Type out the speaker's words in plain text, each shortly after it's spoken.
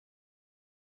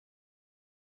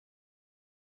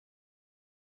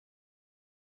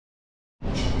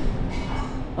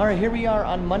All right, here we are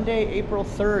on Monday, April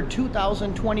 3rd,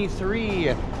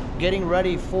 2023, getting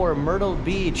ready for Myrtle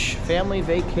Beach family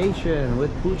vacation with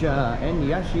Pooja and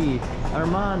Yashi,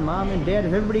 Armaan, mom and dad.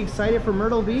 Is everybody excited for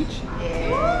Myrtle Beach?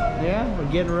 Yeah, we're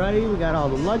getting ready. We got all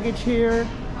the luggage here,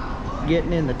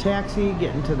 getting in the taxi,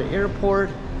 getting to the airport.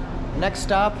 Next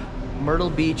stop, Myrtle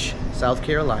Beach, South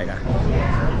Carolina.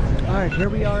 All right, here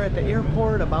we are at the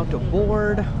airport, about to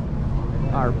board.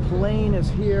 Our plane is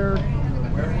here.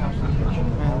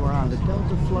 And we're on the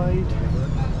Delta flight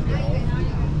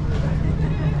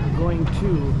going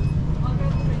to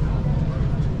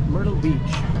Myrtle Beach.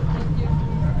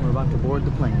 We're about to board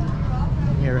the plane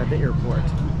here at the airport.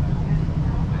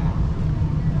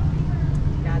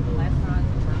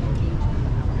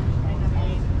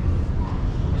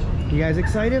 You guys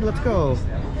excited? Let's go.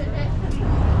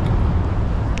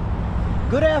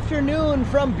 Good afternoon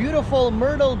from beautiful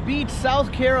Myrtle Beach,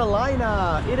 South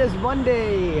Carolina. It is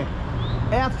Monday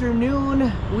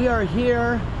afternoon. We are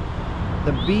here.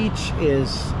 The beach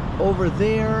is over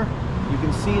there. You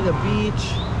can see the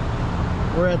beach.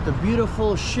 We're at the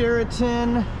beautiful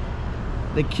Sheraton.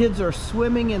 The kids are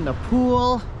swimming in the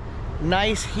pool.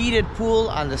 Nice heated pool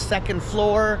on the second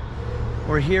floor.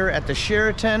 We're here at the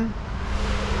Sheraton.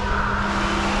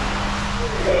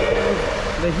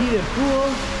 The heated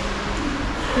pool.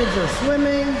 Kids are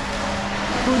swimming,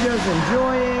 Pooja's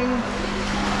enjoying,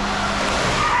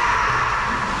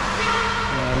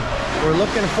 and we're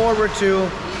looking forward to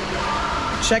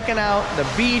checking out the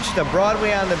beach, the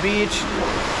Broadway on the beach.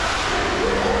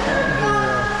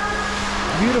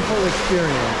 Beautiful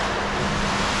experience.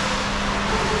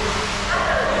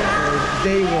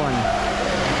 Day one.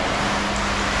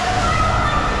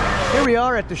 Here we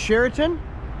are at the Sheraton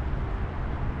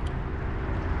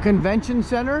Convention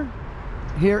Center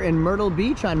here in Myrtle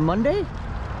Beach on Monday.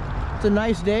 It's a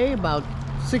nice day, about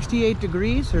 68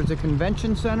 degrees. There's a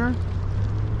convention center.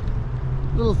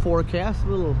 Little forecast, a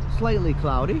little slightly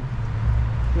cloudy.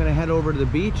 I'm gonna head over to the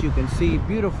beach. You can see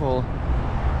beautiful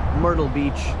Myrtle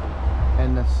Beach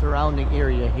and the surrounding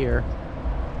area here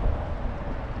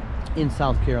in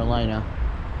South Carolina.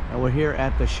 And we're here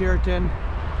at the Sheraton.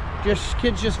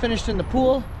 Kids just finished in the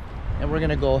pool, and we're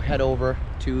gonna go head over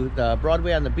to the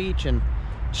Broadway on the beach and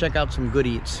check out some good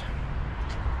eats.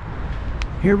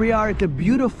 Here we are at the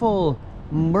beautiful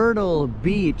Myrtle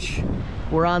Beach.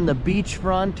 We're on the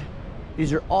beachfront.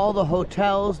 These are all the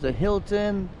hotels, the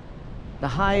Hilton, the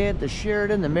Hyatt, the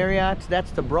Sheraton, the Marriott.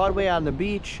 That's the Broadway on the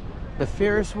beach, the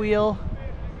Ferris wheel.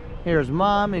 Here's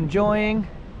mom enjoying.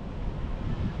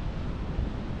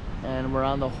 And we're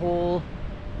on the whole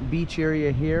beach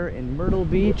area here in Myrtle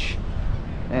Beach.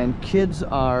 And kids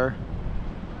are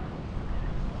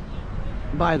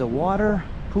by the water.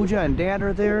 Pooja and dad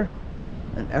are there,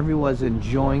 and everyone's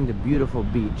enjoying the beautiful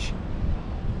beach.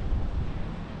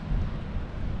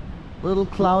 A little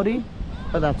cloudy,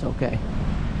 but that's okay.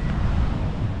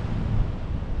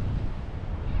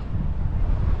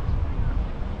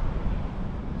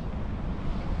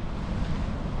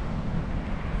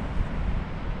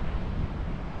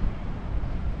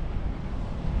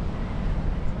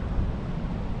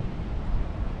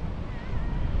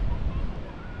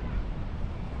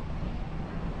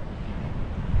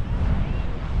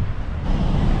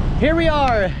 Here we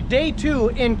are, day 2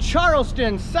 in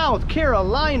Charleston, South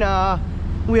Carolina.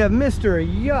 We have Mr.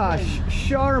 Yash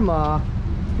Sharma,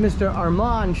 Mr.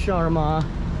 Armaan Sharma,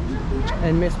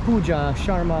 and Miss Pooja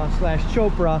Sharma /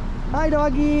 Chopra. Hi,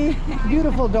 doggy.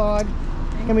 Beautiful dog.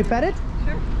 Can we pet it?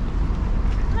 Sure.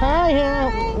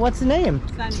 Hi. What's the name?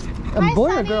 Sunny. A Hi, boy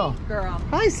Sunny. or girl? Girl.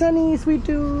 Hi, Sunny. Sweet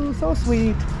too. So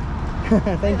sweet.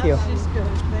 Thank you. She's good.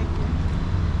 Thank you.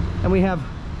 And we have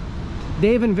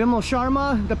Dave and Vimal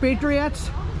Sharma, the Patriots,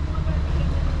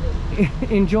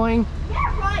 enjoying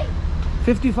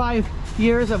 55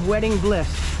 years of wedding bliss.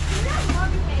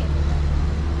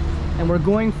 And we're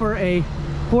going for a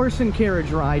horse and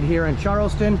carriage ride here in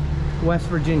Charleston, West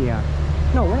Virginia.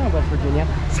 No, we're not West Virginia,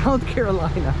 South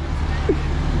Carolina.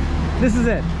 This is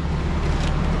it.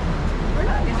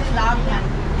 This is loud.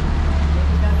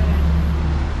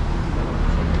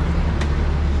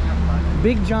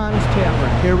 Big John's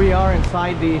Tavern. Here we are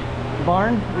inside the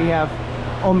barn. We have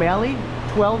O'Malley,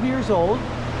 12 years old,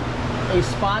 a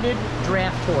spotted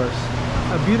draft horse,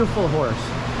 a beautiful horse.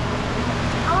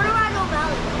 I want to ride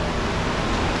O'Malley.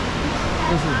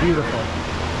 This is beautiful.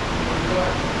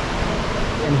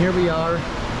 And here we are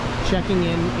checking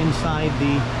in inside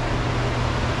the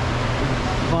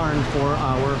barn for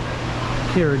our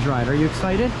carriage ride. Are you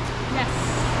excited? Yes.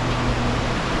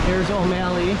 Here's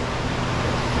O'Malley.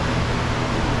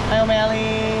 Hi,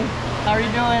 O'Malley. How are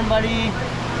you doing, buddy?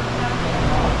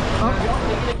 Have y'all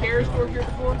taken a carriage tour here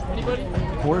before? Anybody?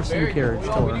 Horse and Very carriage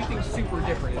cool. tour. We do things super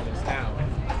different in this town.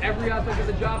 Every aspect of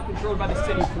the job controlled by the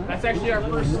city. That's actually our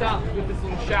first stop with this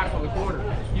little shack on the corner.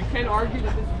 You can argue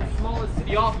that this is the smallest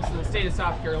city office in the state of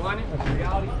South Carolina, but the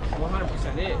reality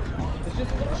 100% is. It's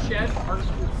just a shed, our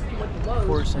city went to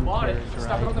Lowe's, bought it,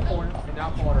 stuck it on the corner, and now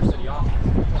call it our city office.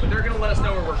 But they're going to let us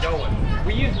know where we're going.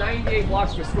 We use 98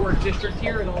 blocks of historic district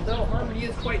here, and although Harmony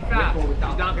is quite fast, he's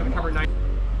not going to cover 90.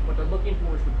 What they're looking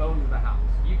for is the bones of the house.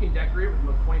 You can decorate it with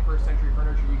the most 21st century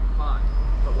furniture you can find,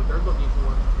 but what they're looking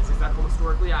for is exactly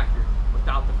historically accurate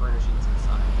without the furnishings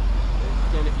inside.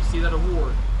 Again, if you see that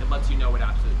award, it lets you know it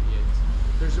absolutely is.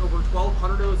 There's over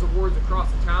 1,200 of those awards across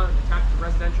the town and attached to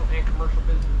residential and commercial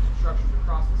businesses and structures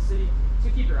across the city. So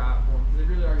keep your eye out for them, because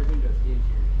they really are your windows to the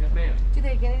interior. Yes, ma'am. Do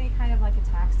they get any kind of like a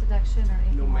tax deduction or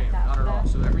anything No, ma'am, like that? not at all.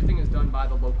 So everything is done by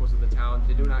the locals of the town.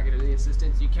 They do not get any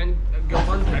assistance. You can go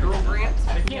on federal grants.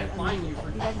 They can't fine you for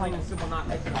plain and simple not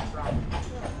fixing the property.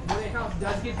 When a house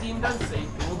does get deemed unsafe,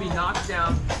 it will be knocked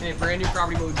down and a brand new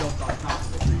property will be built on top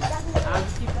of it.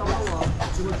 As you keep coming along,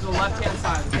 you look to the left-hand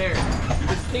side of there.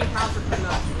 This pink house we're putting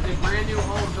up is a brand new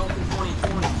home built in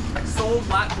 2020. Sold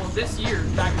this year,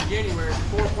 back in January,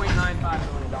 for $4.95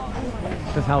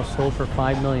 million. This house sold for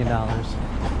 $5 million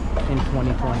in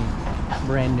 2020.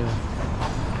 Brand new.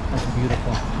 That's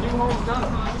beautiful. New homes not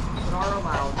allowed, but are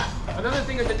allowed. Another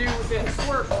thing to do with the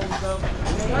historic homes, though,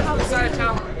 is on the side of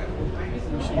town.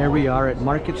 Here we are at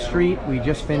Market Street. We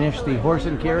just finished the horse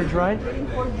and carriage ride. And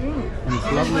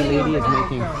this lovely lady is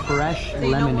making fresh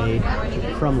lemonade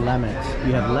from lemons.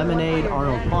 You have lemonade,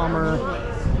 Arnold Palmer,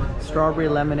 strawberry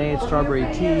lemonade, strawberry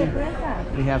tea.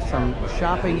 We have some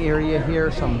shopping area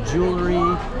here, some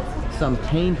jewelry, some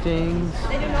paintings,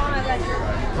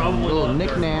 little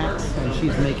knickknacks, and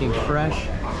she's making fresh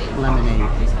lemonade.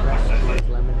 Fresh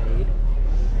lemonade.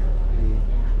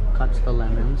 She cuts the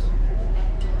lemons,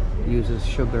 uses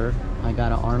sugar. I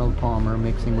got an Arnold Palmer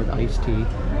mixing with iced tea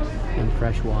and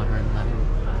fresh water and lemon.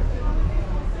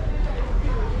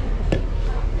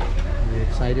 Are you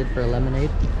excited for a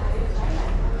lemonade?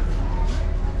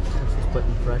 She's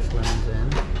putting fresh lemons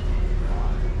in.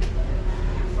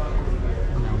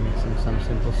 And now mixing some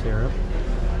simple syrup.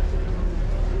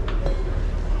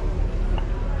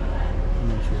 And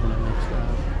then she's going to mix the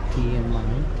tea and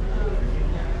lemon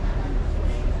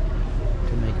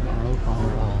to make an Arnold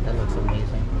Palmer. Oh, that looks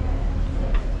amazing.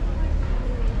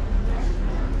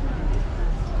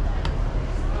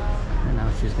 And now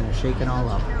she's going to shake it all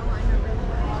up.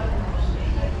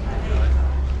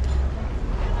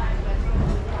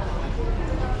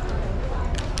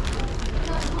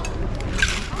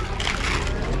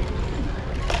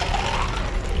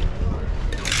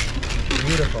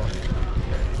 Beautiful.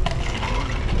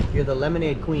 You're the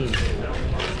lemonade queen.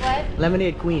 What?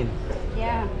 Lemonade queen.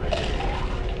 Yeah.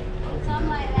 Something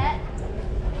like that.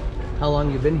 How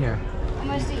long you been here?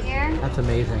 Almost a year. That's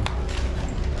amazing.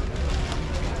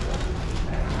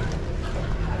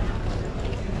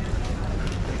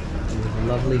 These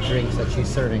lovely drinks that she's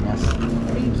serving us.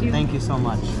 Thank you. Thank you so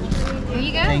much. Here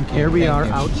you go. Thank you. Here we are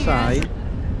outside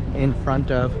in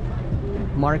front of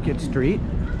Market Street.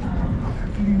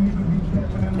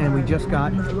 And we just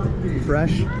got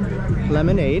fresh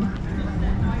lemonade.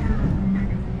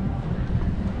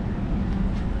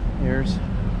 Here's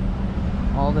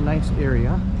all the nice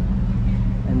area.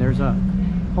 And there's a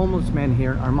homeless man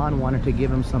here. Armaan wanted to give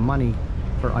him some money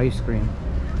for ice cream.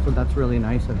 So that's really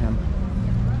nice of him.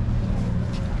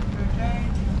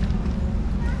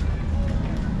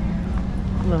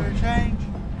 Hello.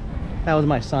 That was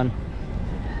my son.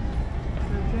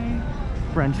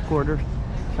 French Quarter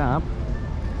shop.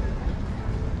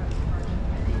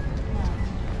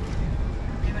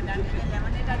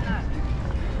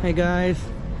 Hey guys,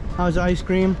 how's the ice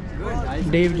cream?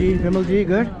 Good. Dave G, Vimal G,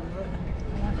 good?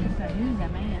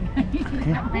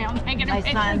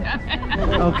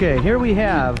 Okay, here we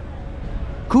have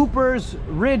Cooper's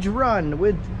Ridge Run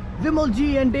with Vimal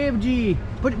G and Dave G.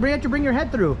 But you have to bring your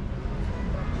head through.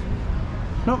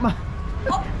 No, Mom.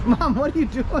 Oh. Mom, what are you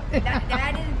doing?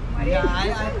 Dad is.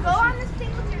 Yeah, go on this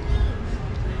thing with your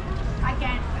knees. I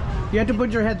can't. You have to put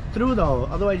your head through though,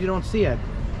 otherwise you don't see it.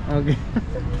 Okay.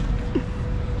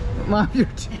 Mom,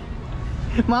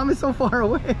 Mom is so far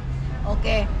away.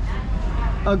 Okay.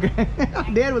 Okay.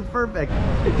 Dad was perfect.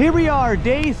 Here we are,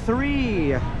 day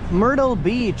 3, Myrtle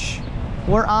Beach.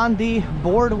 We're on the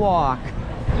boardwalk.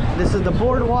 This is the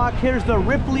boardwalk. Here's the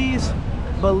Ripley's,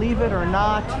 believe it or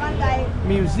not,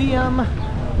 museum.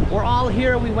 We're all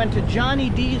here. We went to Johnny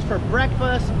D's for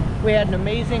breakfast. We had an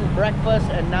amazing breakfast,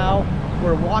 and now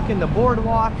we're walking the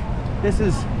boardwalk. This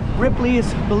is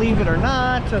Ripley's Believe It or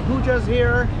Not. Pooja's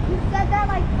here. You said that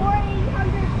like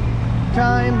 4,800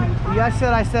 Time. Yes,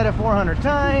 I said it 400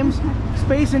 times.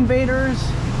 Space Invaders,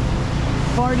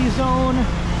 Party Zone,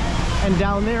 and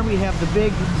down there we have the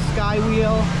big sky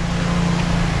wheel.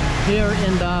 Here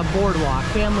in the boardwalk,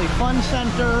 Family Fun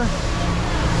Center.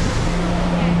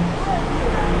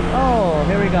 Oh,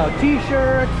 here we go.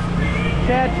 T-shirts,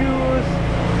 tattoos,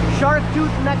 shark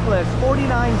tooth necklace,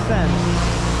 49 cents.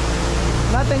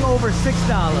 Nothing over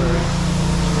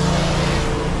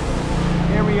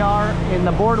 $6. Here we are in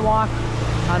the boardwalk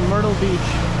on Myrtle Beach,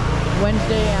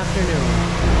 Wednesday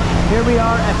afternoon. Here we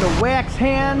are at the Wax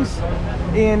Hands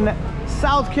in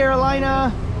South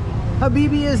Carolina.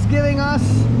 Habibi is giving us,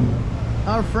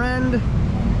 our friend,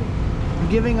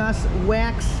 giving us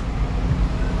wax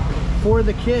for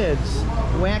the kids.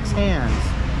 Wax hands.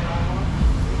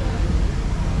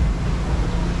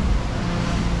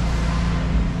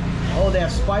 Oh, they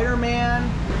have Spider-Man,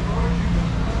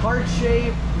 heart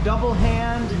shape, double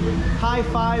hand, high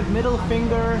five, middle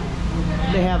finger.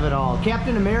 They have it all.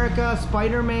 Captain America,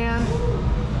 Spider-Man.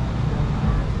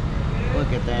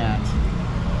 Look at that.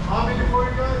 How many for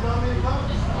you guys? How many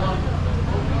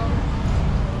cups?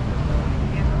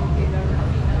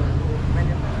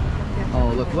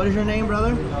 Oh, look, what is your name,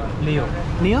 brother? Leo.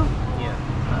 Neil? Yeah.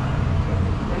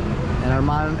 And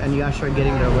Armaan and Yash are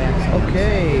getting their wax.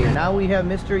 Okay, now we have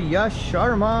Mr. Yash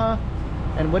Sharma.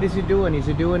 And what is he doing? Is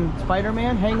he doing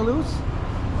Spider-Man, hang loose?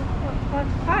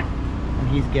 Hot. And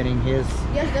he's getting his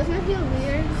Yes, doesn't it feel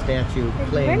weird? statue It's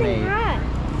clay really made. hot.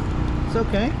 It's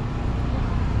okay.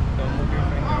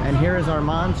 And here is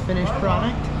Armaan's finished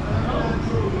product.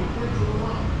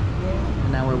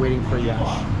 And now we're waiting for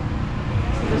Yash.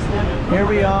 Here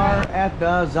we are at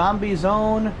the zombie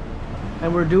zone,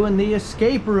 and we're doing the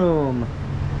escape room.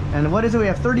 And what is it? We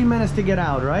have 30 minutes to get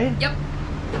out, right? Yep.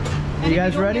 You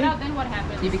guys ready? Get out, then what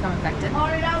happens? You become infected.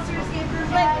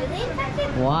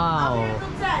 Wow.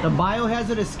 The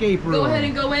biohazard escape room. Go ahead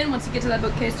and go in. Once you get to that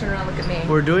bookcase, turn around and look at me.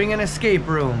 We're doing an escape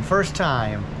room. First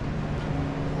time.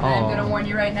 I'm gonna warn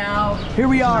you right now. Here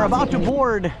we are about to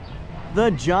board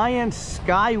the giant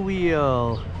sky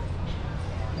wheel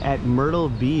at Myrtle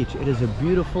Beach. It is a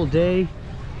beautiful day.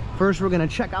 First, we're gonna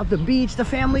check out the beach. The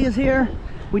family is here.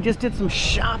 We just did some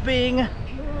shopping,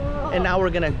 and now we're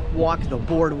gonna walk the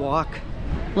boardwalk.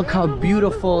 Look how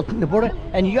beautiful the board.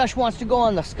 And Yash wants to go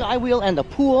on the sky wheel and the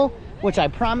pool, which I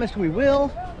promised we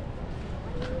will.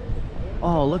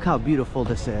 Oh, look how beautiful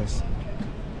this is.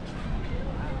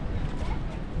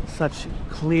 Such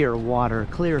clear water,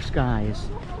 clear skies.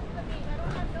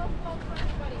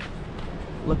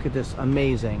 Look at this,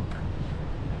 amazing.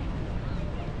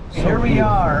 So here we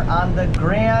are on the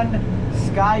Grand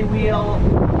Sky Wheel,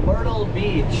 Myrtle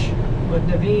Beach, with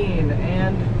Naveen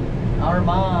and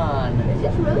Armaan Is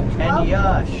this really 12? and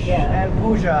Yash and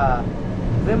Pooja,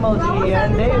 Vimal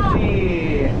and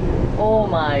Naveen. Oh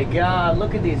my God!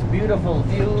 Look at these beautiful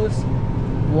views.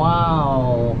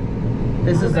 Wow,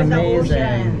 this is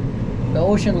amazing. The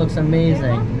ocean looks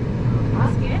amazing.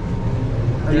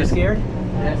 Are you scared?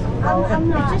 I'm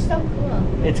not. It's just so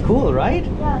cool. It's cool, right?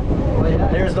 Yeah.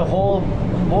 There's the whole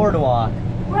boardwalk.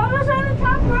 We're almost on the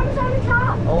top. We're almost on the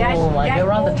top. Oh my God,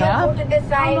 we're on the top? To this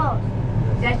side.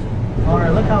 Almost.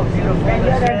 Alright, look how beautiful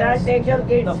this Take your is.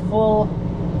 kids. The full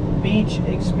beach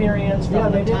experience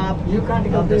from the top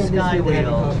of the sky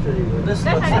wheel. This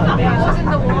looks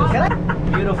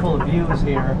amazing. Beautiful views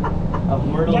here of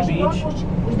Myrtle Beach. Push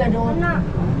the door. I'm not.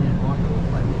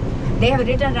 They have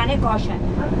written run a caution.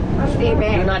 Stay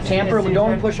back. Do not tamper.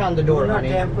 Don't push on the door, honey.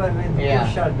 Yeah.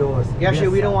 Shut doors. Actually,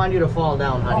 we don't want you to fall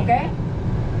down, honey. Okay?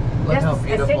 Look how Just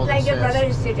beautiful sit like this your brother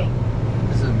is. is sitting.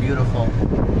 This is beautiful.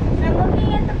 I'm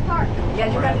looking at the park. Yeah,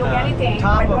 you can look anything,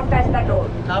 top but of- don't touch the door.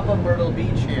 Top of Myrtle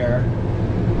Beach here.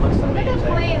 Looks Look at the amazing.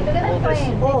 plane. Look at the Hold this-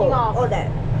 plane taking off. that.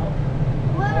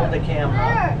 Hold the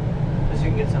camera. So you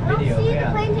can get some I don't video. see the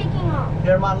Yeah. plane taking off.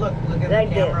 Here, Armaan, look at Right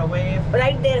the there. camera wave.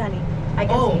 Right there, honey. I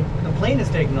can Oh, see it. the plane is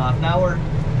taking off. Now we're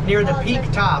near the peak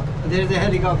top. There's a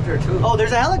helicopter too. Oh,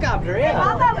 there's a helicopter, yeah.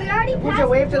 Papa, we already Would passed you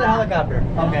wave to the top. helicopter?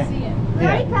 Okay. We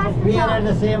already passed the We are top. at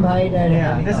the same height as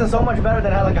Yeah, this is so much better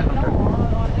than helicopter.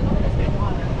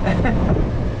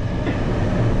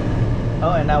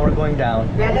 Oh, and now we're going down.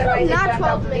 Otherwise, Not it turned 12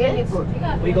 out really minutes. good.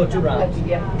 We go 2 rounds.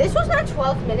 This was not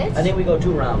 12 minutes. I think we go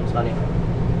 2 rounds, honey.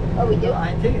 Oh, we do.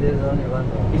 I think there's only one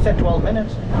round. You said 12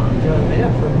 minutes.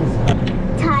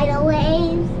 Tidal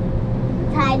waves,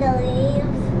 tidal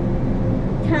waves,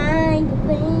 tidal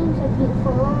waves are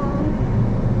beautiful.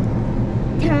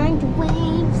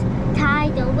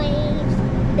 Tidal waves,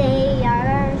 they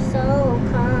are so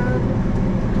calm.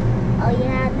 Oh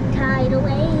yeah, the tidal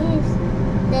waves.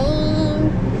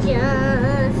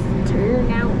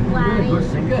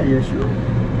 Good, yes, you.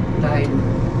 Tide.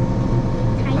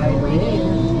 Tide wave.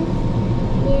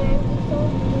 They're so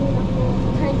beautiful.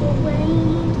 Tidal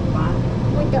wave.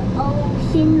 With the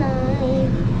ocean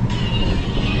line.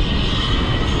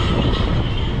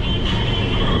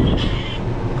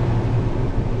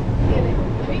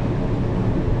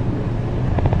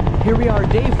 Here we are,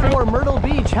 day 4, Myrtle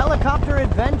Beach, helicopter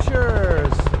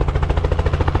adventures.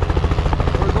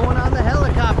 We're going on the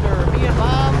helicopter, me and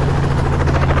Mom,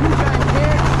 and Pooja and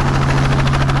kids.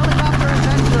 Helicopter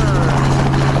adventure.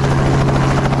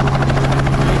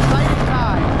 Exciting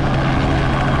time.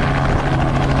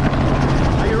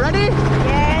 Are you ready?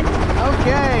 Yes.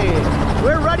 Okay,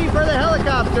 we're ready for the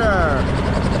helicopter.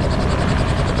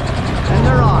 And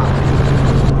they're off.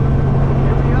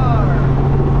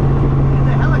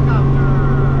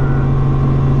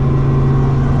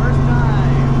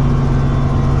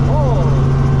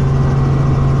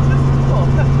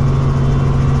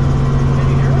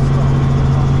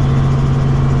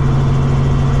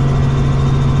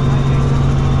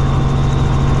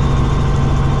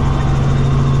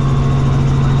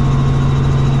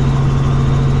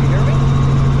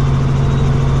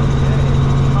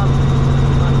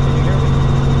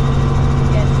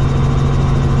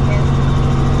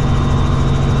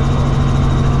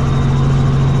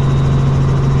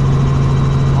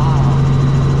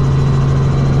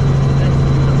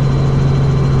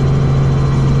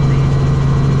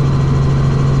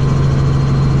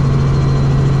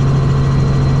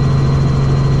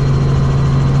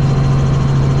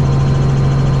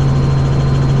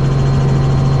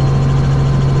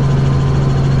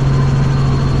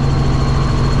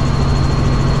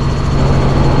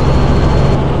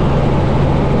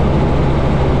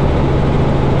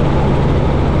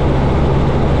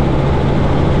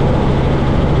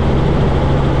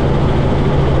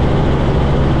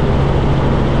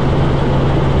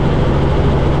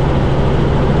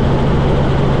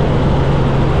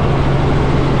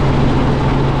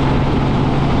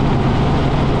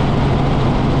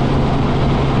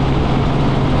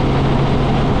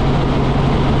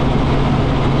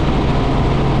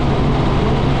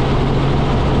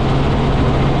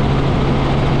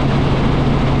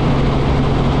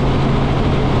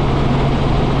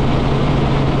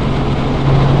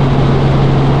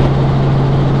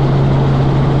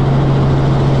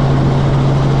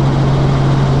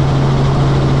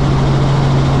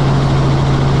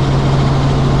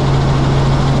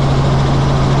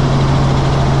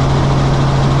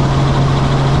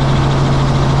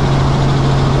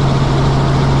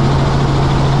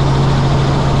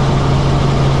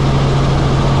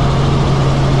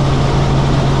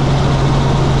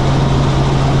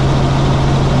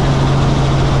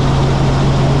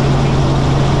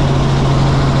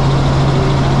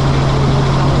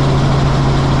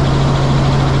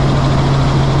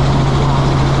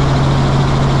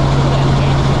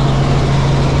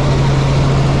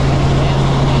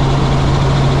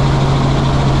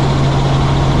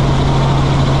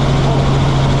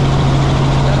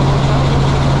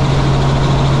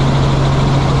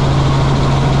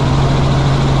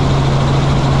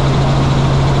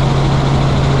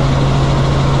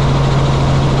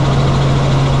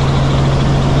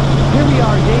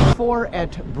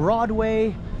 At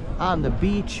Broadway on the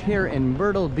beach here in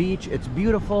Myrtle Beach. It's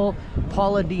beautiful.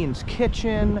 Paula Dean's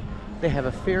Kitchen. They have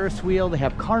a Ferris wheel. They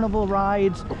have carnival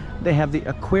rides. They have the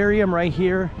aquarium right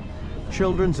here.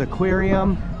 Children's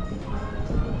aquarium.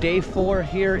 Day 4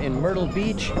 here in Myrtle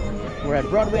Beach. We're at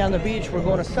Broadway on the beach. We're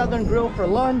going to Southern Grill for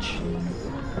lunch.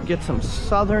 Get some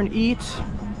Southern eats.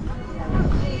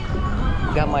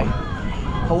 Got my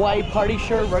Hawaii party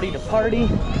shirt ready to party.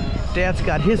 Dad's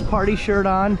got his party shirt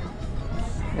on.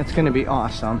 It's gonna be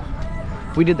awesome.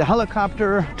 We did the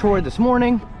helicopter tour this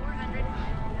morning.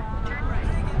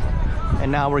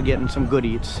 And now we're getting some good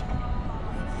eats.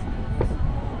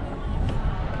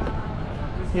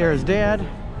 Here's Dad.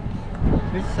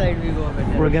 Which side we go over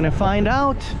there? We're gonna find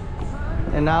out.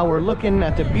 And now we're looking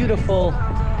at the beautiful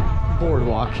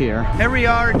boardwalk here. Here we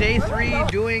are, day 3,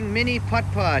 doing mini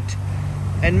putt-putt.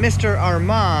 And Mr.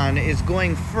 Armaan is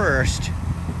going first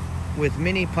with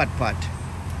mini putt-putt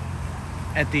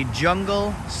at the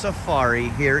Jungle Safari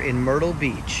here in Myrtle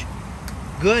Beach.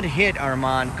 Good hit,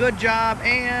 Armaan. Good job.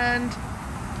 And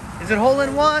is it hole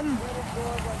in one?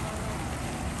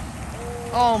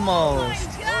 Almost.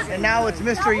 And now it's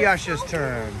Mr. Yash's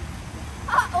turn.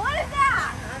 What is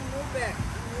that?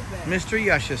 Mr.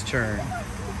 Yash's turn.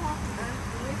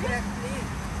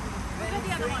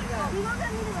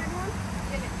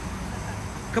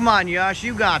 Come on, Yash,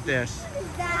 you got this.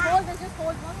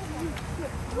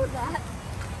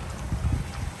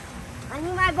 I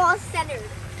need my ball centered.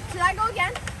 Should I go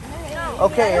again? No.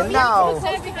 Okay, and now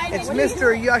it's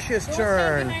Mr. Yash's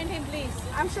turn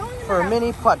I'm showing him for how.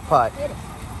 mini putt-putt.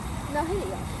 No, hit it,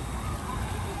 Yash.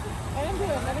 Let him do it.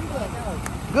 Let him do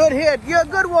it. Good hit. Yeah,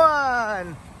 good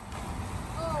one.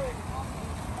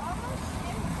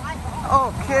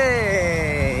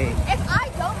 Okay. If I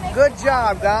don't make Good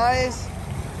job, guys.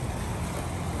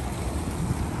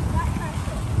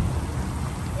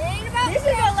 this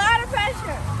is a lot of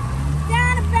pressure.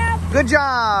 Down about. Good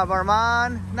job,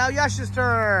 Armaan. Now Yash's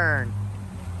turn.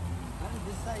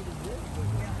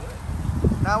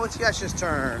 Now it's Yash's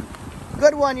turn.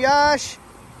 Good one, Yash.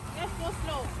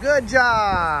 Good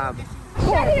job. He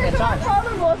said he doesn't want to follow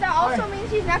the rules. That also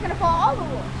means he's not going to follow all the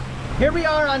rules. Here we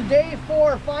are on day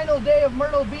 4, final day of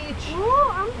Myrtle Beach.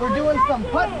 We're doing some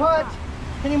putt-putt.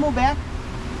 Can you move back?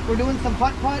 We're doing some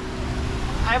putt-putt.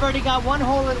 I've already got one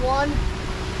hole in one,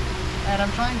 and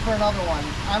I'm trying for another one.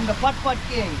 I'm the putt-putt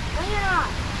king. No, you're not.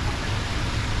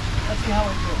 Let's see how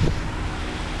it goes.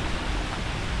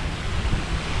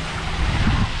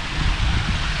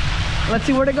 Let's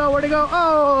see where to go, where to go.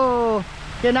 Oh!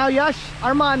 Okay, now Yash,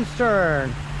 Armaan's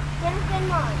turn.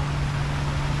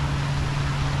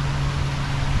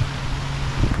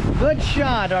 Good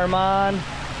shot, Armaan.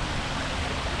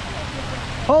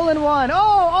 Hole in one. Oh,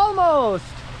 almost.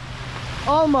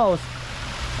 Almost.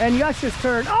 And Yash's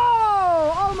turn.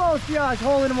 Oh, almost, Yash.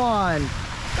 Hole in one. Wait,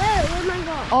 where's my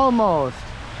ball? Almost.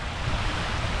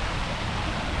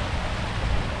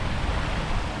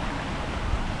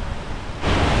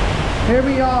 Here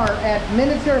we are at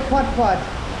miniature putt-putt.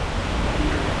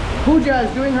 Pooja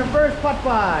is doing her first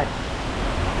putt-putt.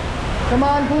 Come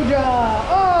on, Pooja.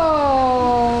 Oh!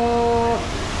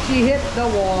 She hit the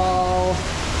wall.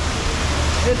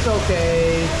 It's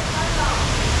okay.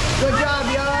 Good job,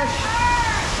 Yash.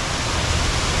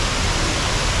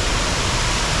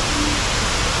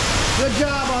 Good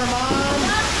job, Armaan.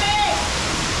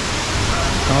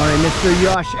 All right, Mr.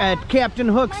 Yash at Captain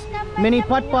Hook's mini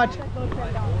putt-putt.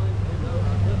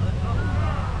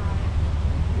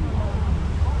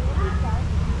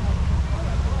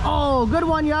 Oh, good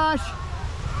one, Yash.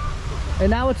 And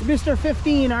now it's Mr.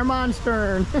 15, Armaan's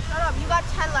turn. Shut up, you got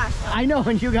 10 last time. I know,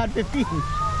 and you got 15.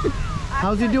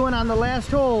 How's he doing on the last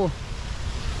hole?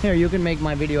 Here, you can make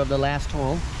my video of the last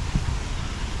hole.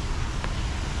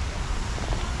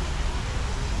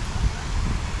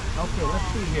 Okay, let's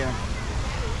see here.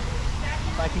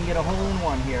 If I can get a hole in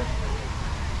one here.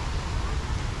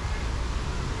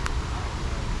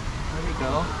 There we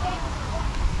go.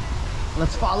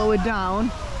 Let's follow it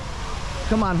down.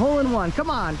 Come on, hole in one. Come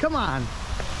on, come on.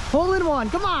 Hole in one,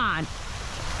 come on.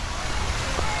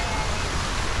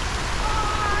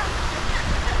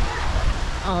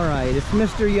 All right, it's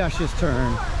Mr. Yash's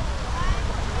turn.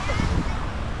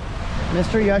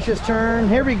 Mr. Yash's turn.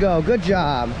 Here we go. Good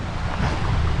job.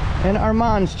 And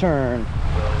Armaan's turn.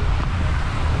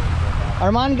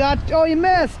 Armaan got... Oh, you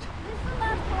missed.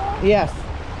 Yes.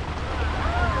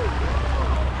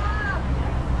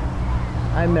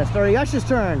 I missed. All right, Yash's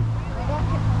turn.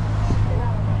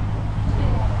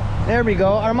 There we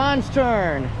go. Armaan's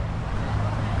turn.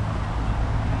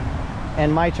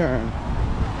 And my turn.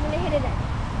 I'm gonna hit it in.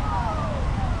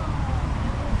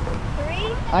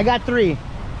 3? I got 3.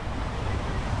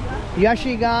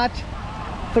 Yashi got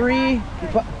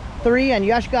 3, and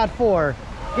Yash got 4.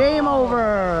 Game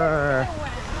over.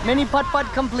 Mini putt-putt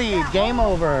complete. Game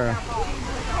over.